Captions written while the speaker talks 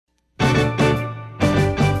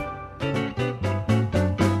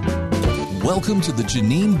Welcome to the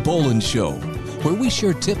Janine Bolon Show, where we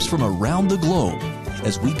share tips from around the globe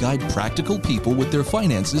as we guide practical people with their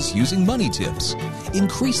finances using money tips,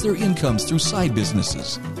 increase their incomes through side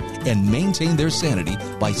businesses, and maintain their sanity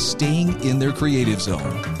by staying in their creative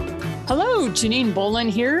zone. Hello, Janine Bolon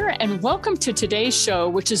here, and welcome to today's show,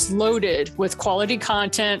 which is loaded with quality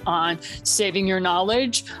content on saving your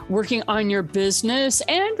knowledge, working on your business,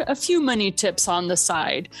 and a few money tips on the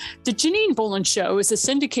side. The Janine Bolon Show is a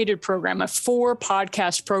syndicated program of 4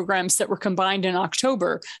 podcast programs that were combined in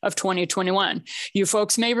October of 2021. You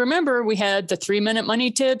folks may remember we had the 3-Minute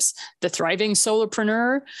Money Tips, the Thriving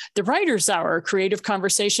Solopreneur, the Writer's Hour, Creative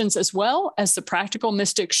Conversations, as well as the Practical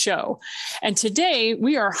Mystic Show. And today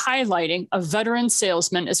we are highlighting a veteran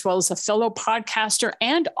salesman, as well as a fellow podcaster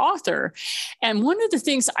and author. And one of the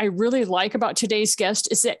things I really like about today's guest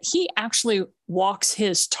is that he actually walks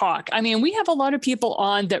his talk. I mean, we have a lot of people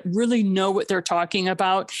on that really know what they're talking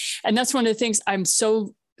about. And that's one of the things I'm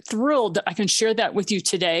so thrilled that I can share that with you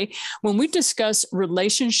today when we discuss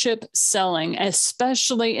relationship selling,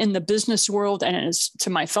 especially in the business world. And as to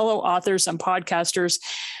my fellow authors and podcasters,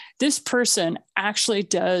 this person actually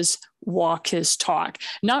does walk his talk.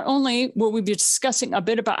 Not only will we be discussing a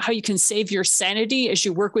bit about how you can save your sanity as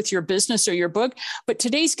you work with your business or your book, but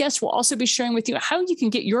today's guest will also be sharing with you how you can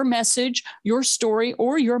get your message, your story,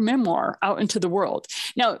 or your memoir out into the world.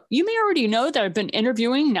 Now, you may already know that I've been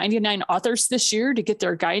interviewing 99 authors this year to get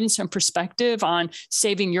their guidance and perspective on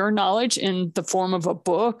saving your knowledge in the form of a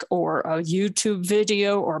book or a YouTube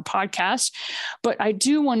video or a podcast. But I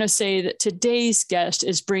do want to say that today's guest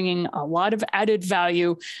is bringing a lot of added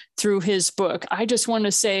value through his book. I just want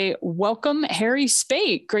to say welcome, Harry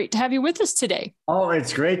Spaight. Great to have you with us today. Oh,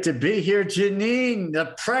 it's great to be here, Janine.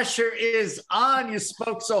 The pressure is on. You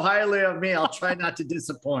spoke so highly of me. I'll try not to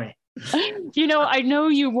disappoint. You know, I know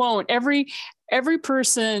you won't. Every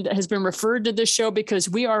person that has been referred to this show, because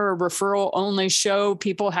we are a referral only show,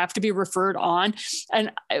 people have to be referred on.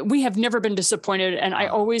 And we have never been disappointed. And I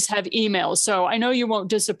always have emails. So I know you won't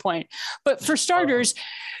disappoint. But for starters,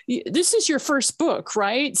 this is your first book,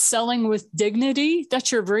 right? Selling with Dignity.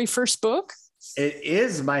 That's your very first book? It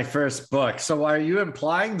is my first book. So are you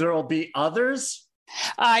implying there will be others?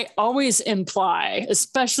 I always imply,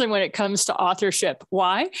 especially when it comes to authorship.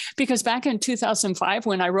 Why? Because back in 2005,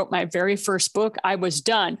 when I wrote my very first book, I was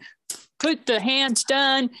done. Put the hands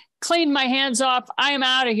done, cleaned my hands off. I am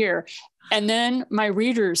out of here. And then my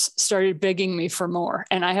readers started begging me for more.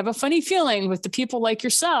 And I have a funny feeling with the people like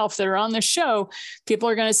yourself that are on the show, people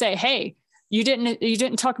are going to say, hey, you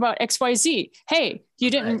didn't talk about XYZ. Hey, you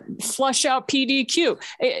didn't flush out PDQ.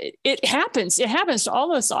 It happens. It happens to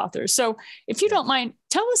all us authors. So if you don't mind,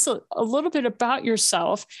 tell us a little bit about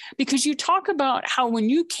yourself, because you talk about how when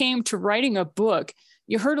you came to writing a book,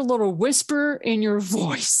 you heard a little whisper in your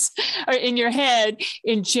voice or in your head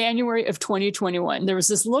in January of 2021. There was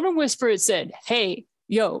this little whisper that said, hey,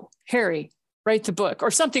 yo, Harry, write the book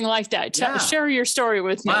or something like that. Yeah. Share your story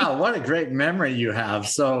with me. Wow, what a great memory you have.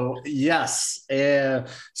 So yes.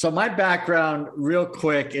 So my background real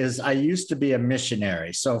quick is I used to be a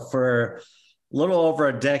missionary. So for a little over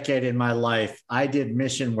a decade in my life, I did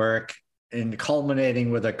mission work and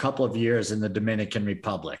culminating with a couple of years in the Dominican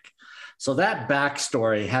Republic. So that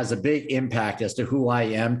backstory has a big impact as to who I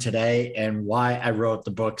am today and why I wrote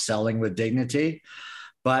the book Selling with Dignity.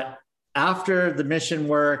 But after the mission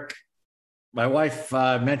work, my wife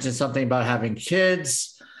mentioned something about having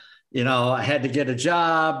kids. You know, I had to get a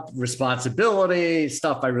job, responsibility,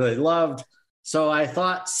 stuff I really loved. So I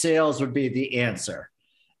thought sales would be the answer.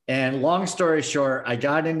 And long story short, I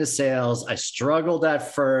got into sales. I struggled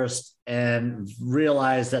at first and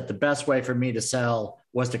realized that the best way for me to sell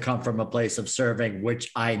was to come from a place of serving,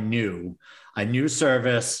 which I knew. I knew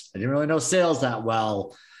service. I didn't really know sales that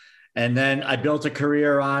well. And then I built a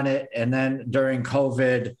career on it. And then during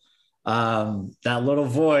COVID, that little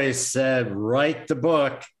voice said, write the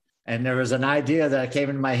book. And there was an idea that came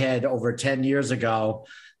in my head over 10 years ago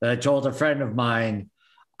that I told a friend of mine,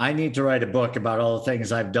 I need to write a book about all the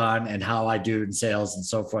things I've done and how I do in sales and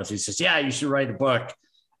so forth. He says, yeah, you should write a book.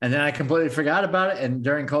 And then I completely forgot about it. And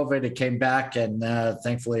during COVID, it came back. And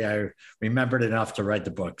thankfully, I remembered enough to write the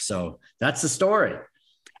book. So that's the story.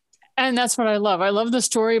 And that's what I love. I love the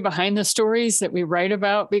story behind the stories that we write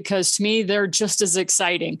about, because to me, they're just as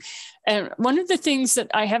exciting. And one of the things that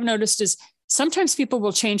I have noticed is sometimes people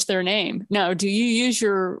will change their name. Now, do you use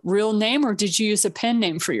your real name or did you use a pen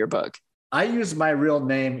name for your book? I use my real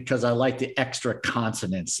name because I like the extra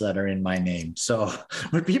consonants that are in my name. So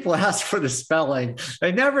when people ask for the spelling,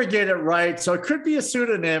 they never get it right. So it could be a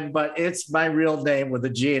pseudonym, but it's my real name with a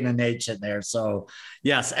G and an H in there. So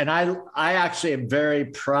yes. And I actually am very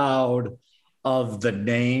proud of the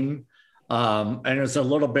name. And it was a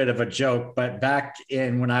little bit of a joke, but back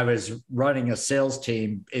in when I was running a sales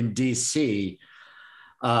team in DC,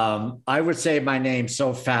 I would say my name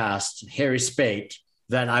so fast, Harry Spaight,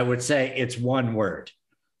 that I would say it's one word.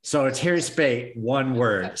 So it's Harry Spaight, one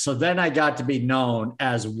word. So then I got to be known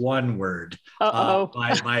as one word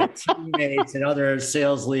by my teammates and other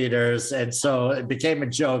sales leaders. And so it became a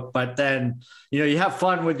joke, but then, you have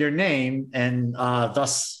fun with your name, and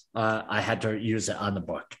thus I had to use it on the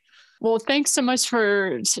book. Well, thanks so much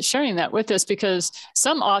for sharing that with us, because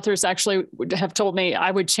some authors actually have told me I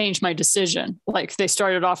would change my decision. Like they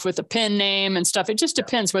started off with a pen name and stuff. It just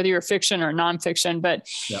depends whether you're fiction or nonfiction, but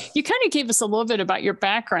you kind of gave us a little bit about your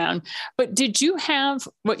background. But did you have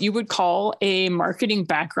what you would call a marketing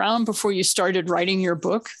background before you started writing your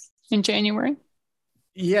book in January?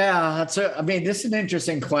 Yeah, this is an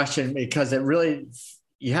interesting question, because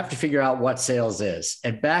you have to figure out what sales is.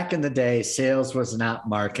 And back in the day, sales was not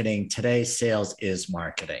marketing. Today, sales is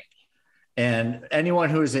marketing. And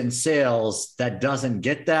anyone who's in sales that doesn't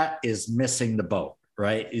get that is missing the boat,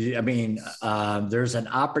 right? There's an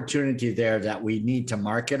opportunity there that we need to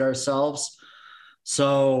market ourselves.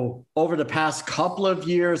 So over the past couple of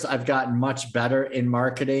years, I've gotten much better in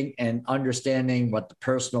marketing and understanding what the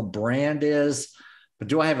personal brand is. But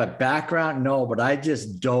do I have a background? No, but I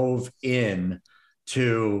just dove in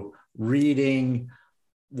to reading,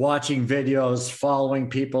 watching videos, following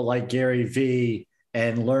people like Gary Vee,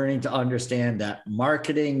 and learning to understand that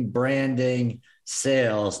marketing, branding,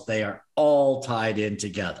 sales, they are all tied in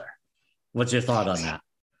together. What's your thought on that?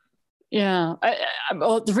 Yeah.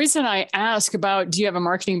 Well, the reason I ask about, do you have a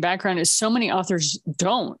marketing background, is so many authors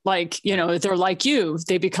don't. They're like you,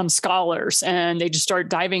 they become scholars and they just start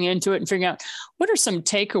diving into it and figuring out what are some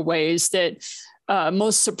takeaways that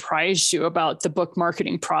most surprised you about the book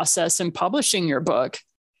marketing process and publishing your book?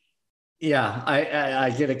 Yeah, I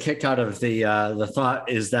get a kick out of the thought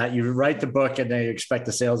is that you write the book and then you expect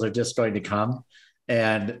the sales are just going to come.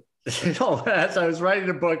 And as I was writing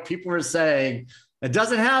the book, people were saying, it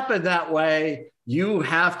doesn't happen that way. You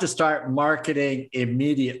have to start marketing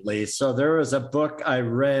immediately. So there was a book I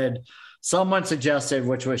read, someone suggested,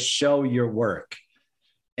 which was Show Your Work.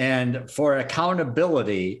 And for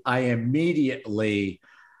accountability, I immediately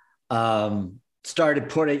started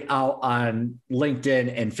putting out on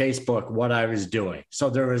LinkedIn and Facebook what I was doing.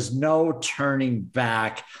 So there was no turning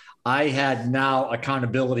back. I had now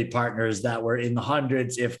accountability partners that were in the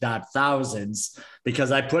hundreds, if not thousands,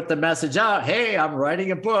 because I put the message out, hey, I'm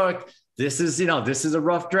writing a book. This is a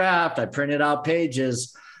rough draft. I printed out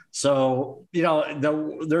pages. So,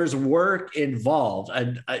 there's work involved.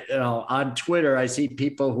 And, on Twitter, I see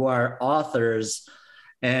people who are authors,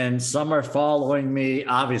 and some are following me,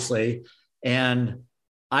 obviously, and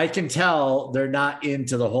I can tell they're not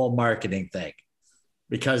into the whole marketing thing,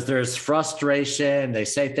 because there's frustration. They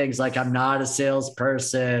say things like, I'm not a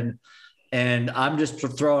salesperson, and I'm just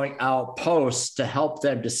throwing out posts to help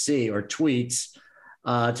them to see, or tweets,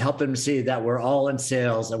 to help them see that we're all in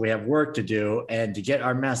sales and we have work to do, and to get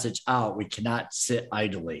our message out, we cannot sit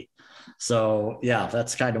idly. So yeah,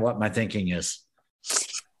 that's kind of what my thinking is.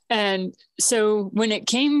 And so when it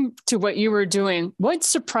came to what you were doing, what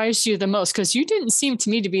surprised you the most? Because you didn't seem to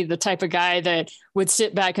me to be the type of guy that would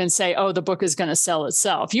sit back and say, oh, the book is going to sell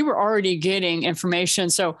itself. You were already getting information.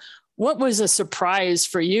 So what was a surprise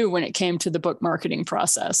for you when it came to the book marketing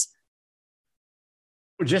process?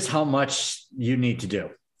 Just how much you need to do.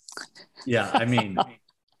 Yeah.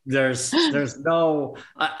 There's no,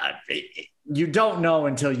 you don't know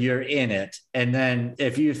until you're in it. And then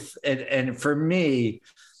and for me,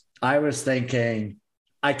 I was thinking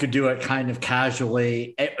I could do it kind of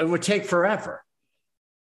casually. It would take forever.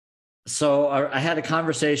 So I had a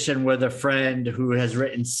conversation with a friend who has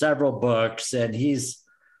written several books, and he's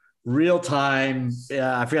real time.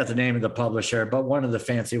 I forgot the name of the publisher, but one of the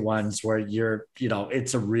fancy ones where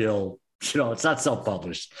it's a real, it's not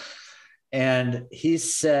self-published. And he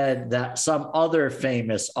said that some other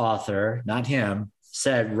famous author, not him,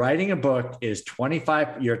 said writing a book is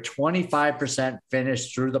you're 25%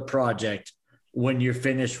 finished through the project when you're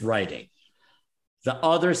finished writing. The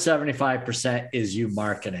other 75% is you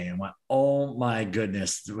marketing. And went, oh my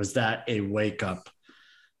goodness, was that a wake up?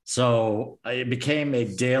 So it became a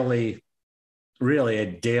daily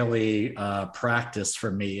practice for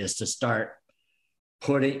me, is to start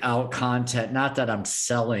putting out content. Not that I'm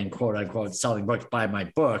selling, quote unquote, selling books by my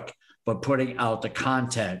book, but putting out the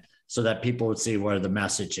content so that people would see where the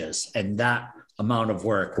message is. And that amount of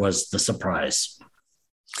work was the surprise.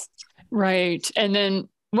 Right. And then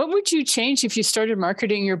What would you change if you started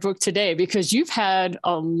marketing your book today? Because you've had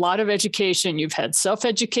a lot of education. You've had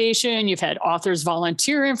self-education. You've had authors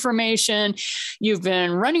volunteer information. You've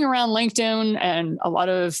been running around LinkedIn and a lot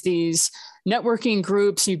of these networking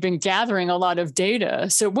groups. You've been gathering a lot of data.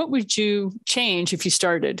 So what would you change if you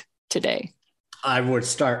started today? I would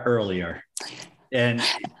start earlier. And,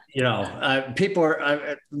 people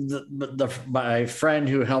are, my friend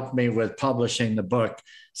who helped me with publishing the book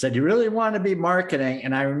said, you really want to be marketing?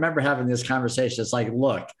 And I remember having this conversation. It's like,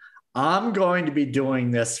 look, I'm going to be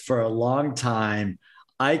doing this for a long time.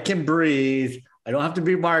 I can breathe. I don't have to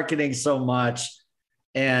be marketing so much.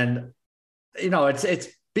 And, it's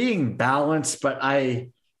being balanced, but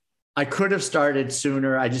I could have started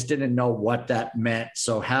sooner. I just didn't know what that meant.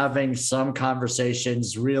 So having some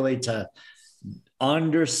conversations really to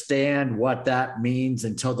understand what that means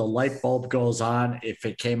until the light bulb goes on. If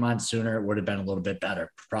it came on sooner, it would have been a little bit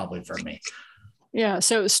better, probably for me. Yeah.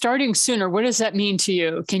 So starting sooner, what does that mean to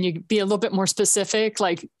you? Can you be a little bit more specific?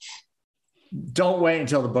 Like, don't wait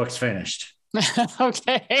until the book's finished.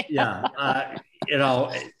 Okay. Yeah.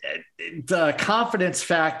 The confidence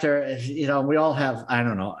factor, we all have, I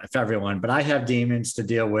don't know if everyone, but I have demons to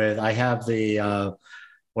deal with. I have the,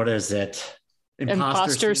 what is it?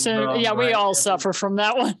 Imposter syndrome. Yeah, we all suffer from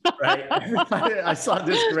that one. Right. I saw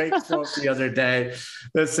this great quote the other day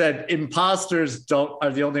that said, imposters are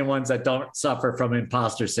the only ones that don't suffer from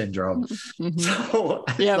imposter syndrome. Mm-hmm. So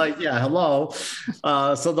it's like, yeah, hello.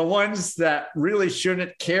 So the ones that really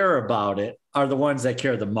shouldn't care about it are the ones that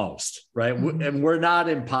care the most, right? Mm-hmm. And we're not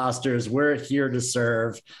imposters. We're here to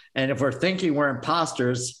serve. And if we're thinking we're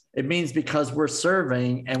imposters, it means because we're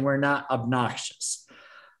serving and we're not obnoxious.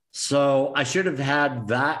 So I should have had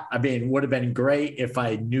that. I mean, it would have been great if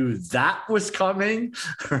I knew that was coming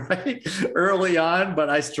right early on, but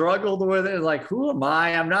I struggled with it. Like, who am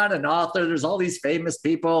I? I'm not an author. There's all these famous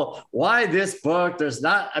people. Why this book? There's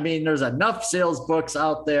enough sales books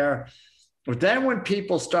out there. But then when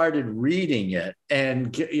people started reading it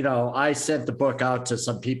and, I sent the book out to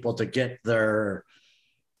some people to get their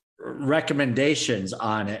recommendations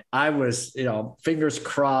on it. I was, fingers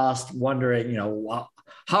crossed, wondering,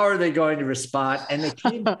 how are they going to respond? And they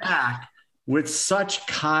came back with such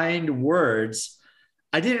kind words.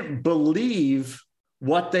 I didn't believe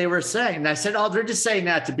what they were saying. And I said, oh, they're just saying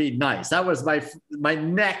that to be nice. That was my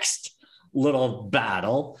next little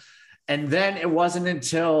battle. And then it wasn't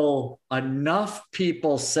until enough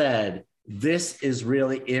people said, this is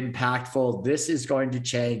really impactful. This is going to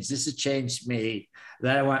change. This has changed me.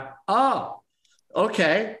 That I went, oh,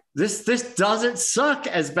 okay. This doesn't suck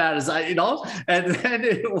as bad as and then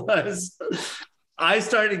I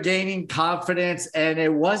started gaining confidence, and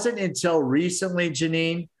it wasn't until recently,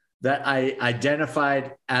 Janine, that I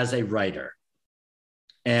identified as a writer.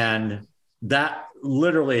 And that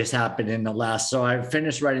literally has happened in the last, so I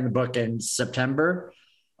finished writing the book in September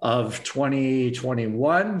of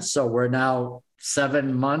 2021. So we're now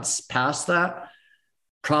 7 months past that.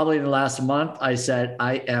 Probably in the last month, I said,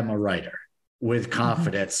 I am a writer. With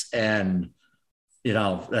confidence. And,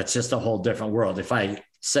 that's just a whole different world. If I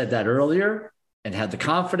said that earlier and had the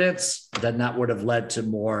confidence, then that would have led to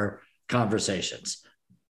more conversations.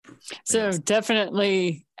 So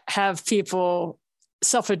definitely have people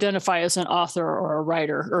self-identify as an author or a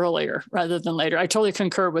writer earlier rather than later. I totally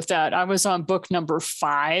concur with that. I was on book number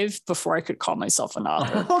 5 before I could call myself an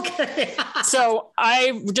author. Okay. So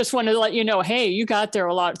I just wanted to let you know, hey, you got there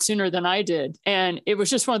a lot sooner than I did. And it was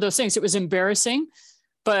just one of those things. It was embarrassing,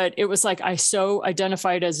 but it was like I so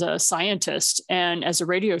identified as a scientist and as a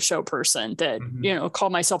radio show person that,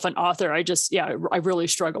 call myself an author. I really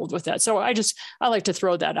struggled with that. So I like to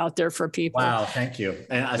throw that out there for people. Wow. Thank you.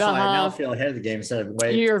 And so I now feel ahead of the game instead of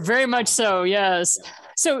wait. You're very much so. Yes. Yeah.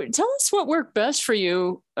 So tell us what worked best for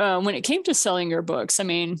you when it came to selling your books. I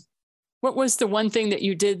mean, what was the one thing that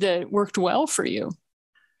you did that worked well for you?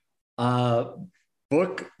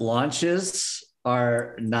 Book launches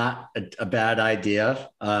are not a bad idea.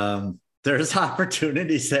 There's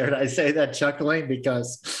opportunities there. And I say that chuckling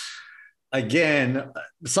because, again,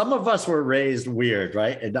 some of us were raised weird,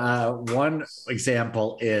 right? And one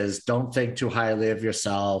example is don't think too highly of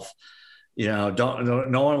yourself. No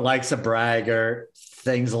one likes a bragger,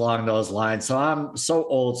 things along those lines. So I'm so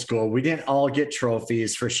old school. We didn't all get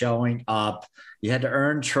trophies for showing up. You had to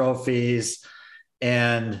earn trophies.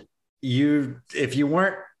 And if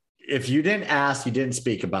you didn't ask, you didn't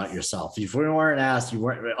speak about yourself. If you weren't asked, you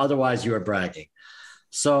weren't, otherwise you were bragging.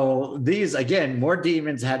 So these, again, more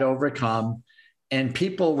demons had overcome, and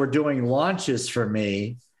people were doing launches for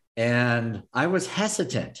me, and I was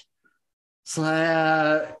hesitant.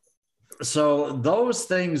 So so those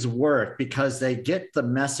things work because they get the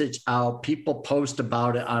message out. People post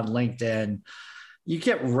about it on LinkedIn. You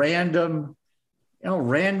get random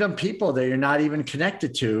people that you're not even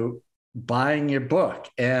connected to buying your book.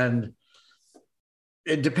 And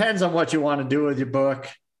it depends on what you want to do with your book.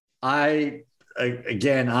 I'm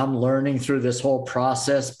learning through this whole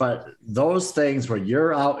process, but those things where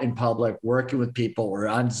you're out in public working with people or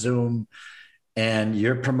on Zoom and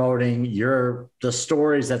you're promoting the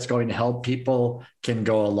stories that's going to help people can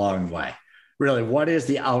go a long way. Really, what is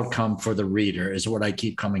the outcome for the reader is what I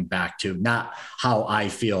keep coming back to, not how I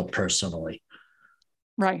feel personally.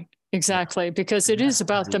 Right. Exactly. Because it is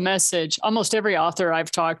about the message. Almost every author I've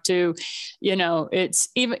talked to, it's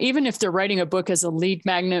even if they're writing a book as a lead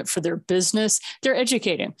magnet for their business, they're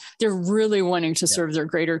educating. They're really wanting to serve their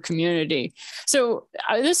greater community. So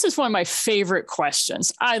this is one of my favorite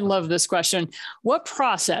questions. I love this question. What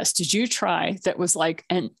process did you try that was like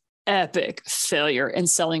an epic failure in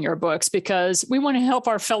selling your books? Because we want to help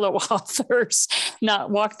our fellow authors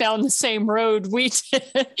not walk down the same road we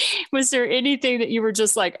did. Was there anything that you were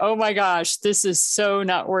just like, oh my gosh, this is so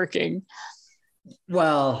not working?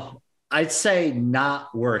 Well, I'd say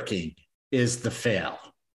not working is the fail.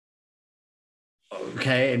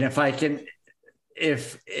 Okay. And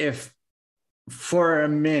if for a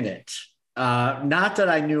minute, not that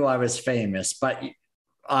I knew I was famous, but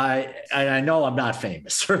I know I'm not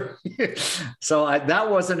famous. So that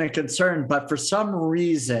wasn't a concern, but for some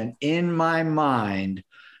reason in my mind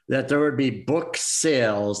that there would be book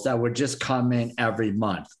sales that would just come in every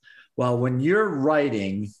month. Well, when you're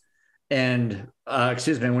writing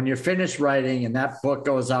when you're finished writing and that book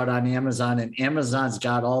goes out on Amazon and Amazon's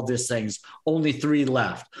got all these things, only 3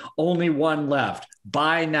 left, only 1 left,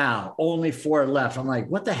 buy now, only 4 left. I'm like,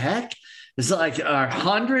 what the heck? It's like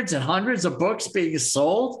hundreds and hundreds of books being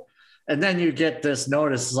sold. And then you get this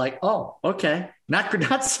notice, it's like, oh, okay,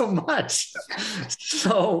 not so much.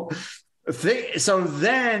 So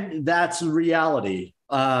then that's reality.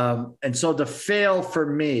 And so the fail for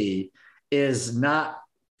me is not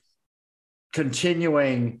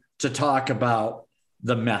continuing to talk about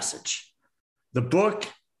the message. The book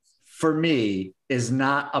for me is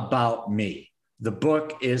not about me. The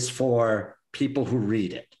book is for people who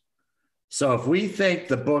read it. So if we think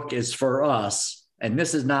the book is for us, and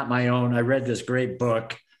this is not my own, I read this great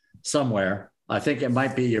book somewhere. I think it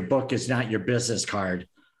might be Your Book Is Not Your Business Card.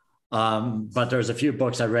 But there's a few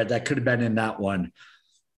books I read that could have been in that one.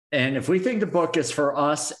 And if we think the book is for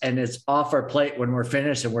us and it's off our plate when we're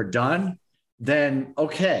finished and we're done, then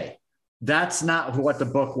okay, that's not what the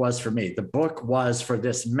book was for me. The book was for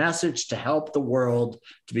this message to help the world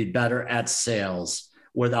to be better at sales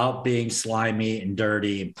without being slimy and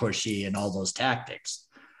dirty and pushy and all those tactics.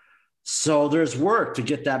 So there's work to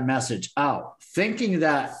get that message out. Thinking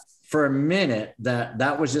that for a minute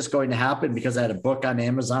that was just going to happen because I had a book on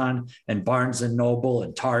Amazon and Barnes and Noble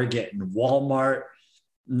and Target and Walmart.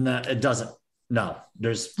 No, it doesn't. No,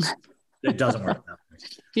 it doesn't work that way.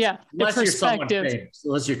 Yeah. Unless you're someone famous,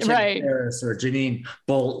 unless you're Tim Ferriss or Janine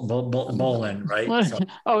Bolon, right? So.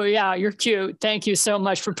 Oh yeah, you're cute. Thank you so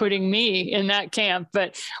much for putting me in that camp.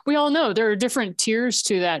 But we all know there are different tiers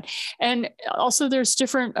to that. And also there's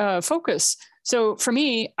different focus. So for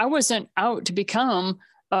me, I wasn't out to become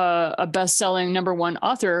a best-selling #1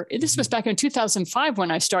 author. This was back in 2005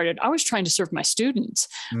 when I started. I was trying to serve my students.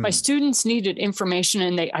 My students needed information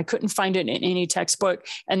and I couldn't find it in any textbook.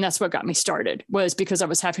 And that's what got me started, was because I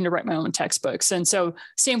was having to write my own textbooks. And so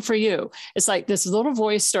same for you. It's like this little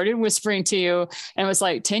voice started whispering to you and it was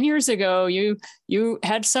like 10 years ago, you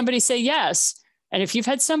had somebody say yes. And if you've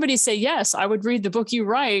had somebody say, yes, I would read the book you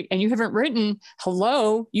write, and you haven't written,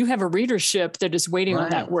 hello, you have a readership that is waiting on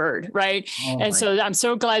that word. Right. Oh, and so I'm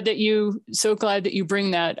so glad that you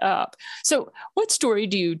bring that up. So what story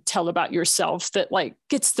do you tell about yourself that like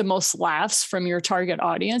gets the most laughs from your target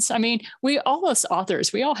audience? I mean, all us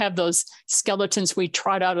authors, we all have those skeletons we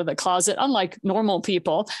trot out of the closet, unlike normal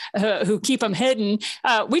people who keep them hidden.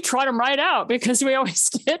 We trot them right out because we always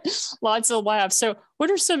get lots of laughs. So what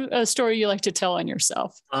are some story you like to tell on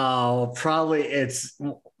yourself? Oh, probably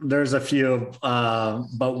there's a few,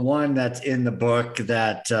 but one that's in the book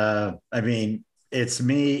that, it's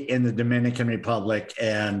me in the Dominican Republic.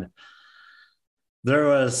 And we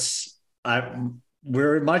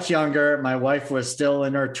were much younger. My wife was still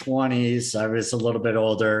in her 20s. I was a little bit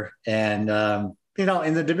older. And,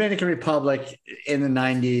 in the Dominican Republic in the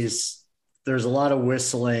 90s, there's a lot of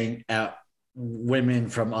whistling at women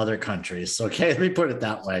from other countries. Okay, let me put it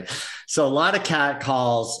that way. So a lot of cat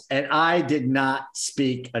calls, and I did not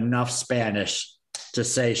speak enough Spanish to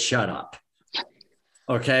say shut up.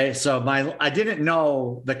 Okay. So I didn't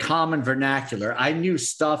know the common vernacular. I knew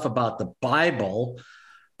stuff about the Bible,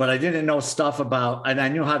 but I didn't know stuff about, and I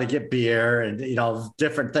knew how to get beer and,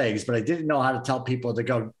 different things, but I didn't know how to tell people to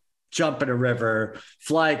go jump in a river,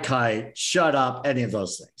 fly a kite, shut up, any of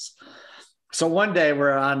those things. So one day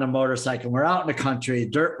we're on a motorcycle, we're out in the country,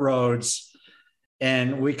 dirt roads,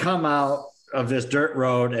 and we come out of this dirt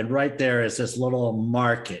road, and right there is this little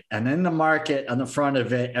market. And in the market, on the front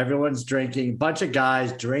of it, everyone's drinking, a bunch of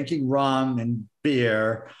guys drinking rum and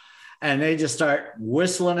beer. And they just start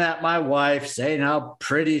whistling at my wife, saying how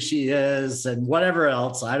pretty she is and whatever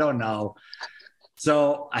else. I don't know.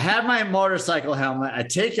 So I have my motorcycle helmet. I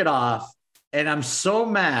take it off, and I'm so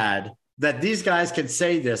mad that these guys can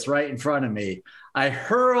say this right in front of me. I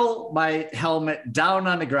hurl my helmet down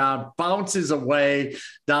on the ground, bounces away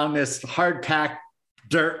down this hard-packed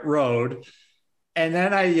dirt road. And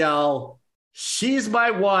then I yell, "She's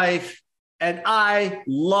my wife, and I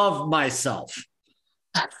love myself."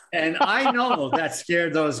 And I know that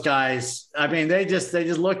scared those guys. I mean, they just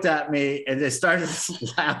looked at me and they started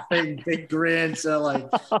laughing, big grins. So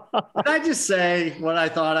like, did I just say what I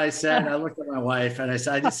thought I said? I looked at my wife and I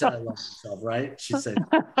just said, "I love myself," right? She said,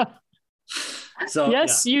 so.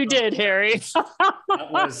 Yes, yeah. You did, Harry.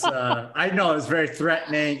 That was, I know it was very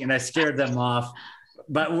threatening and I scared them off.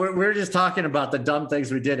 But we're just talking about the dumb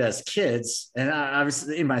things we did as kids. And I was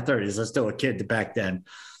in my 30s. I was still a kid back then.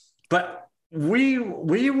 But we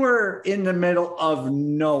were in the middle of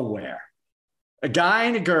nowhere. A guy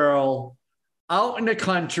and a girl out in the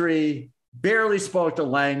country, barely spoke the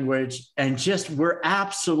language, and just were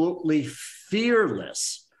absolutely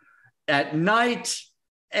fearless. At night,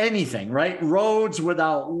 anything, right? Roads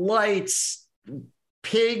without lights,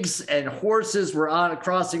 pigs and horses were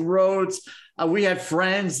crossing roads. We had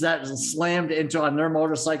friends that slammed into on their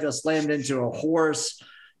motorcycle, slammed into a horse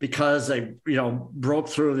because they, broke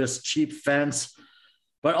through this cheap fence.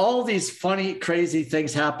 But all these funny, crazy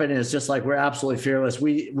things happen. And it's just like, we're absolutely fearless.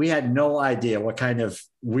 We had no idea what kind of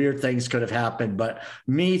weird things could have happened. But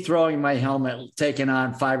me throwing my helmet, taking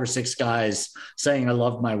on 5 or 6 guys, saying I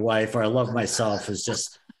love my wife or I love myself is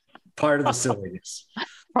just part of the silliness.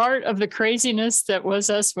 Part of the craziness that was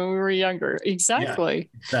us when we were younger. Exactly.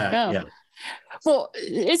 Yeah. Well,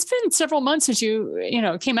 it's been several months since you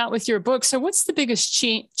came out with your book. So what's the biggest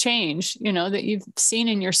change, that you've seen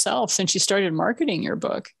in yourself since you started marketing your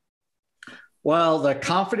book? Well, the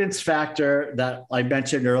confidence factor that I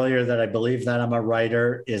mentioned earlier, that I believe that I'm a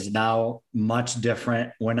writer, is now much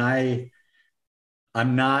different. When I'm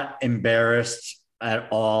not embarrassed at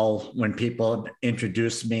all when people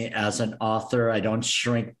introduce me as an author. I don't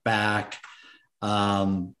shrink back.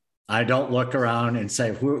 I don't look around and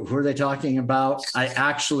say, who are they talking about? I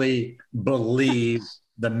actually believe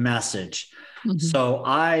the message. Mm-hmm. So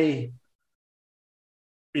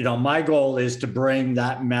my goal is to bring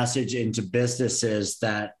that message into businesses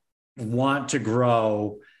that want to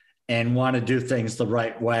grow and want to do things the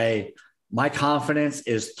right way. My confidence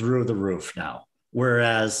is through the roof now,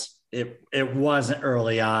 whereas it wasn't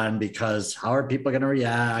early on, because how are people going to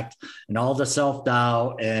react, and all the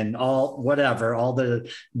self-doubt and all the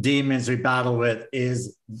demons we battle with,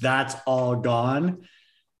 that's all gone.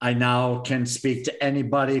 I now can speak to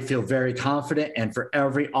anybody, feel very confident. And for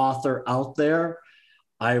every author out there,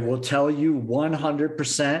 I will tell you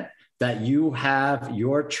 100% that you have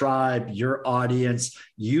your tribe, your audience.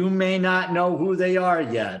 You may not know who they are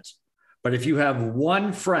yet, but if you have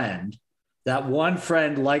one friend, that one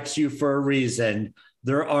friend likes you for a reason,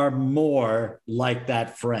 there are more like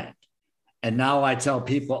that friend. And now I tell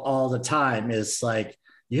people all the time, is like,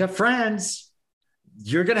 you have friends,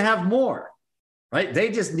 you're going to have more, right? They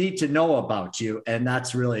just need to know about you. And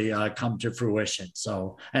that's really come to fruition.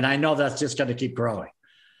 So, and I know that's just going to keep growing.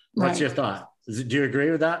 What's your thought? Do you agree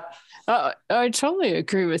with that? I totally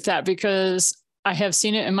agree with that, because I have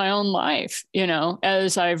seen it in my own life,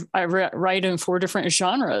 as I write in 4 different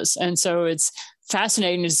genres. And so it's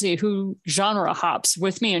fascinating to see who genre hops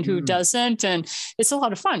with me and who doesn't. And it's a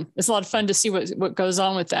lot of fun. It's a lot of fun to see what goes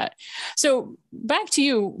on with that. So back to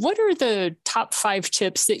you, what are the top 5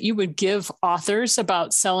 tips that you would give authors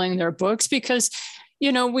about selling their books? Because,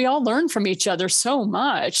 we all learn from each other so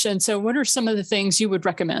much. And so what are some of the things you would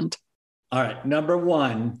recommend? All right. Number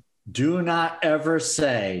 1, do not ever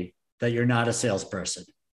say that you're not a salesperson.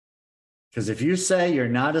 Because if you say you're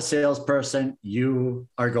not a salesperson, you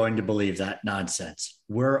are going to believe that nonsense.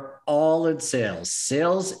 We're all in sales.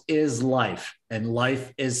 Sales is life, and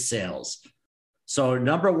life is sales. So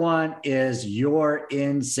number 1 is you're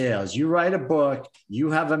in sales. You write a book, you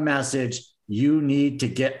have a message, you need to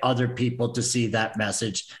get other people to see that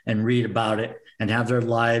message and read about it and have their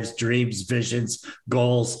lives, dreams, visions,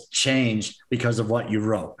 goals change because of what you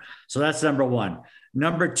wrote. So that's number one.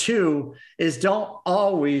 Number two is don't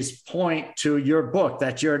always point to your book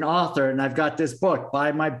that you're an author and I've got this book,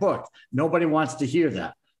 buy my book. Nobody wants to hear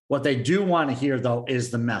that. What they do want to hear, though, is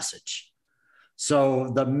the message.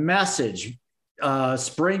 So the message,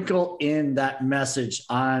 sprinkle in that message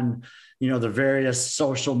on, the various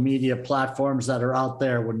social media platforms that are out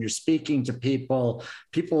there. When you're speaking to people,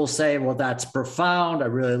 people will say, well, that's profound. I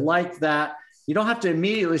really like that. You don't have to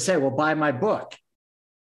immediately say, well, buy my book.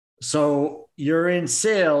 So you're in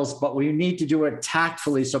sales, but we need to do it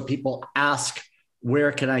tactfully. So people ask,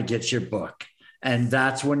 where can I get your book? And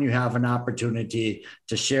that's when you have an opportunity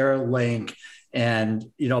to share a link and,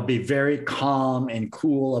 be very calm and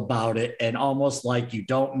cool about it. And almost like you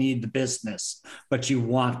don't need the business, but you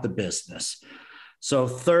want the business. So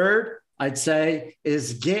third, I'd say,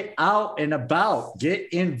 is get out and about,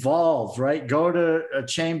 get involved, right? Go to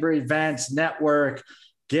chamber events, network,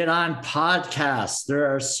 get on podcasts.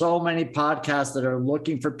 There are so many podcasts that are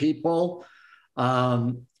looking for people.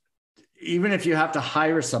 Even if you have to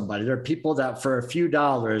hire somebody, there are people that for a few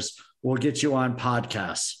dollars will get you on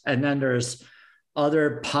podcasts. And then there's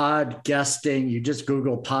other pod guesting. You just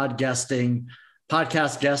Google podcast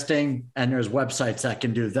guesting, and there's websites that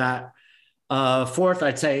can do that. Fourth,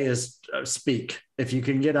 I'd say, is speak. If you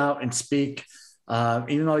can get out and speak,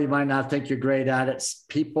 even though you might not think you're great at it,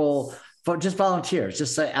 people just volunteer.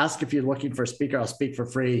 Just say, ask if you're looking for a speaker. I'll speak for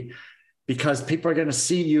free, because people are going to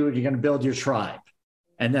see you and you're going to build your tribe.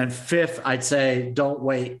 And then fifth, I'd say, don't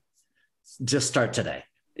wait. Just start today.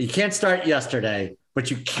 You can't start yesterday, but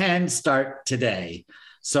you can start today.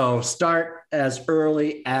 So start as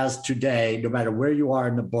early as today, no matter where you are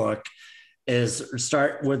in the book, is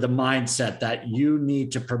start with the mindset that you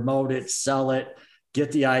need to promote it, sell it,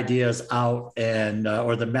 get the ideas out and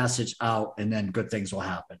or the message out, and then good things will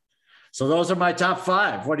happen. So those are my top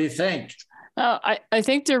 5. What do you think? I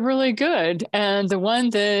think they're really good. And the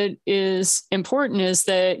one that is important is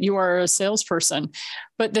that you are a salesperson.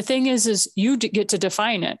 But the thing is you get to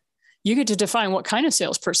define it. You get to define what kind of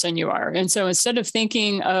salesperson you are. And so instead of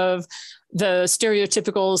thinking of the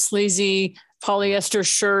stereotypical sleazy polyester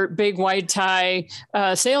shirt, big white tie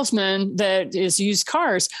salesman that is used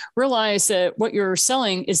cars, realize that what you're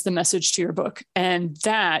selling is the message to your book. And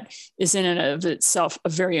that is in and of itself a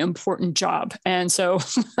very important job. And so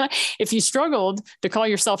if you struggled to call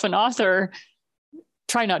yourself an author,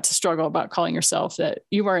 try not to struggle about calling yourself that.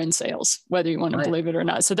 You are in sales, whether you want to believe it or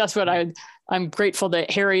not. So that's what I'm grateful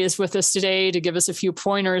that Harry is with us today to give us a few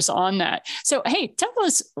pointers on that. So, hey, tell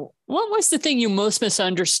us, what was the thing you most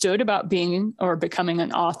misunderstood about being or becoming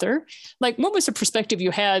an author? Like, what was the perspective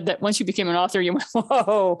you had that once you became an author, you went,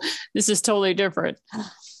 whoa, this is totally different?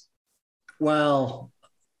 Well,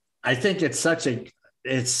 I think it's such a,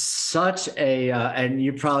 and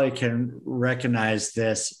you probably can recognize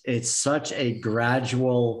this, it's such a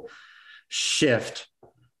gradual shift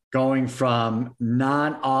going from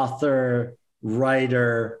non-author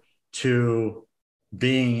writer to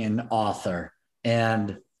being an author,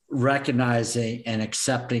 and recognizing and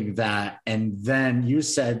accepting that. And then you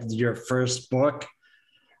said your first book,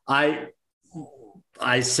 I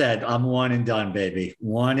said, I'm one and done, baby.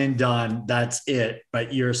 One and done. That's it.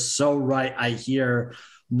 But you're so right. I hear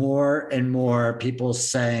more and more people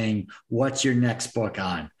saying, what's your next book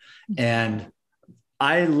on? And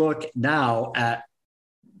I look now at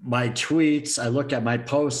my tweets, I look at my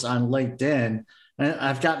posts on LinkedIn, and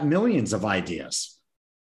I've got millions of ideas.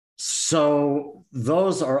 So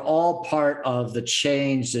those are all part of the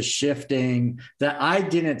change, the shifting that I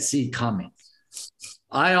didn't see coming.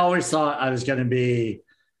 I always thought I was going to be,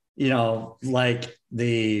 like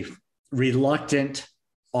the reluctant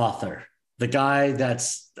author, the guy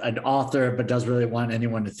that's an author but doesn't really want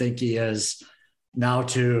anyone to think he is, now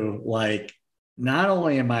to like, not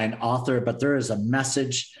only am I an author, but there is a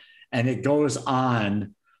message and it goes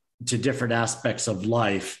on to different aspects of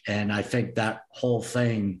life. And I think that whole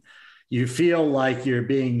thing, you feel like you're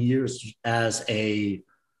being used as a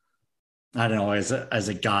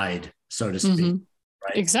guide, so to speak. Mm-hmm.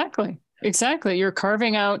 Right? Exactly. You're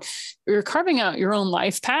carving out your own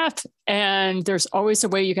life path, and there's always a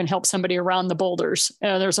way you can help somebody around the boulders.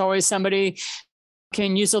 There's always somebody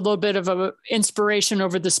can use a little bit of a inspiration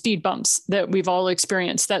over the speed bumps that we've all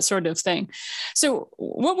experienced, that sort of thing. So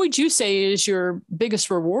what would you say is your biggest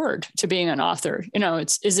reward to being an author?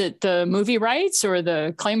 Is it the movie rights or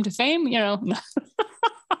the claim to fame?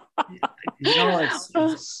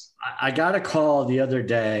 I got a call the other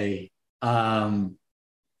day.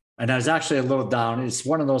 And I was actually a little down. It's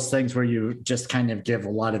one of those things where you just kind of give a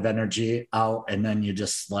lot of energy out and then you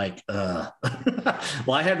just like, Well,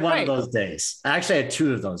 I had one of those days. I actually had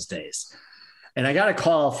 2 of those days. And I got a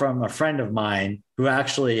call from a friend of mine who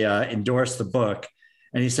actually endorsed the book.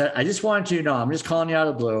 And he said, I just want you to know, I'm just calling you out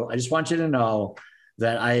of the blue. I just want you to know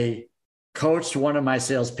that I coached one of my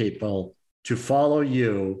salespeople to follow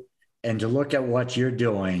you and to look at what you're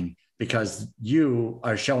doing because you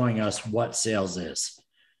are showing us what sales is.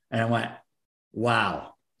 And I went,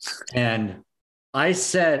 wow. And I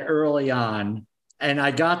said early on, and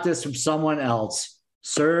I got this from someone else,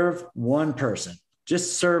 serve one person,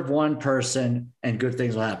 just serve one person and good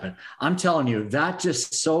things will happen. I'm telling you, that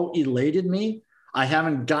just so elated me. I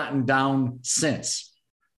haven't gotten down since.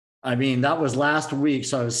 I mean, that was last week.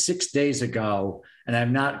 So it was 6 days ago and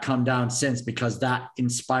I've not come down since because that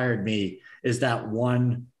inspired me is that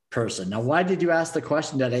one person. Now, why did you ask the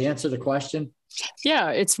question? Did I answer the question?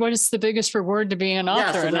 Yeah, it's what is the biggest reward to be an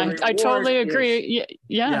author? So and I totally agree.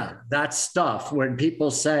 Yeah, that stuff when people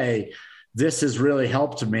say, this has really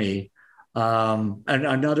helped me. And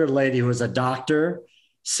another lady who was a doctor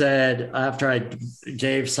said, after I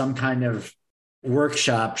gave some kind of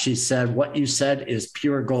workshop, she said, what you said is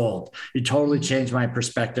pure gold. You totally changed my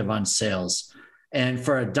perspective on sales. And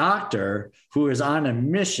for a doctor who is on a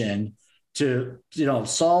mission to,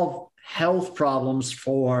 solve health problems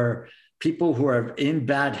for people who are in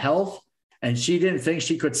bad health, and she didn't think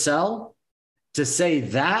she could sell, to say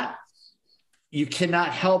that, you cannot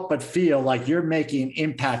help but feel like you're making an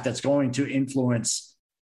impact that's going to influence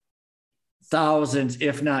thousands,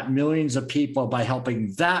 if not millions of people by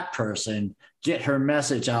helping that person get her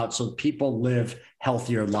message out so people live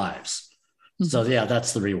healthier lives. Mm-hmm. So yeah,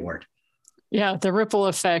 that's the reward. Yeah, the ripple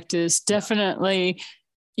effect is definitely,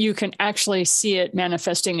 you can actually see it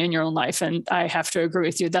manifesting in your own life. And I have to agree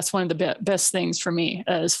with you. That's one of the best things for me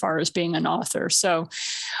as far as being an author. So,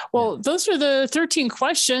 well, those are the 13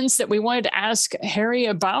 questions that we wanted to ask Harry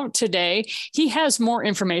about today. He has more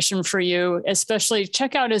information for you, especially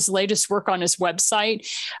check out his latest work on his website,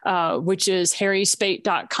 which is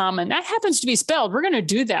harryspaight.com. And that happens to be spelled. We're going to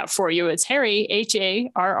do that for you. It's Harry,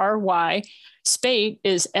 Harry. Spaight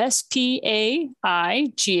is SPAIGHT.com.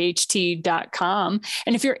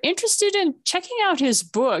 And if you're interested in checking out his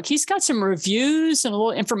book, he's got some reviews and a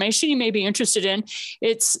little information you may be interested in.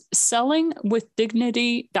 It's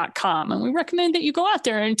sellingwithdignity.com. And we recommend that you go out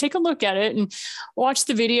there and take a look at it and watch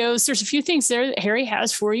the videos. There's a few things there that Harry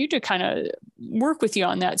has for you to kind of work with you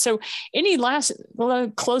on that. So any last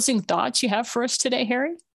closing thoughts you have for us today,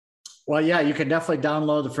 Harry? Well, yeah, you can definitely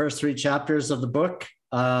download the first 3 chapters of the book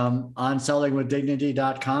on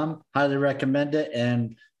sellingwithdignity.com. Highly recommend it.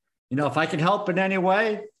 And, if I can help in any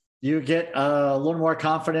way, you get a little more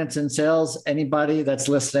confidence in sales. Anybody that's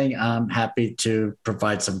listening, I'm happy to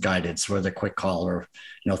provide some guidance with a quick call or,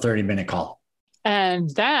 30-minute call. And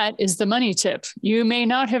that is the money tip. You may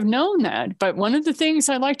not have known that, but one of the things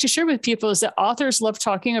I like to share with people is that authors love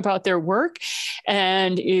talking about their work.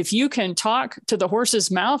 And if you can talk to the horse's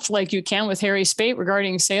mouth like you can with Harry Spaight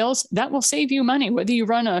regarding sales, that will save you money, whether you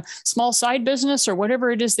run a small side business or whatever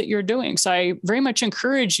it is that you're doing. So I very much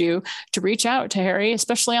encourage you to reach out to Harry,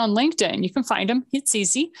 especially on LinkedIn. You can find him. It's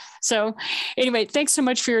easy. So anyway, thanks so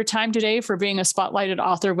much for your time today, for being a spotlighted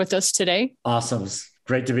author with us today. Awesome.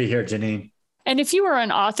 Great to be here, Janine. And if you are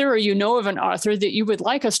an author or you know of an author that you would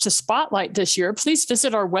like us to spotlight this year, please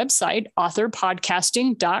visit our website,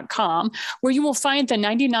 authorpodcasting.com, where you will find the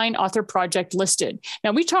 99 author project listed.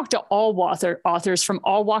 Now, we talk to all authors from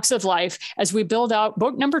all walks of life as we build out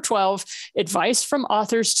book number 12, Advice from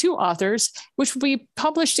Authors to Authors, which will be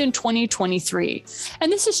published in 2023.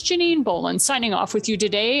 And this is Janine Bolon signing off with you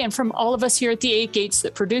today. And from all of us here at the 8 Gates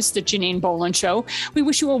that produce the Janine Bolon Show, we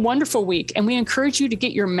wish you a wonderful week. And we encourage you to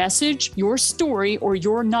get your message, your story, or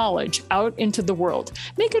your knowledge out into the world.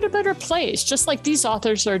 Make it a better place, just like these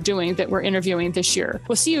authors are doing that we're interviewing this year.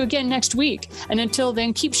 We'll see you again next week. And until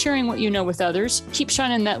then, keep sharing what you know with others. Keep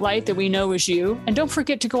shining that light that we know is you. And don't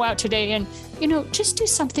forget to go out today and, just do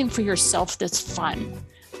something for yourself that's fun.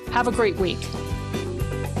 Have a great week.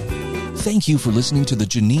 Thank you for listening to the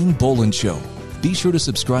Janine Bolon Show. Be sure to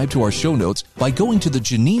subscribe to our show notes by going to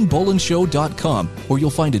theJanineBolonShow.com, where you'll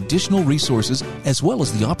find additional resources as well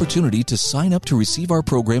as the opportunity to sign up to receive our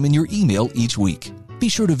program in your email each week. Be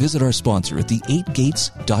sure to visit our sponsor at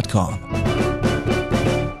the8gates.com.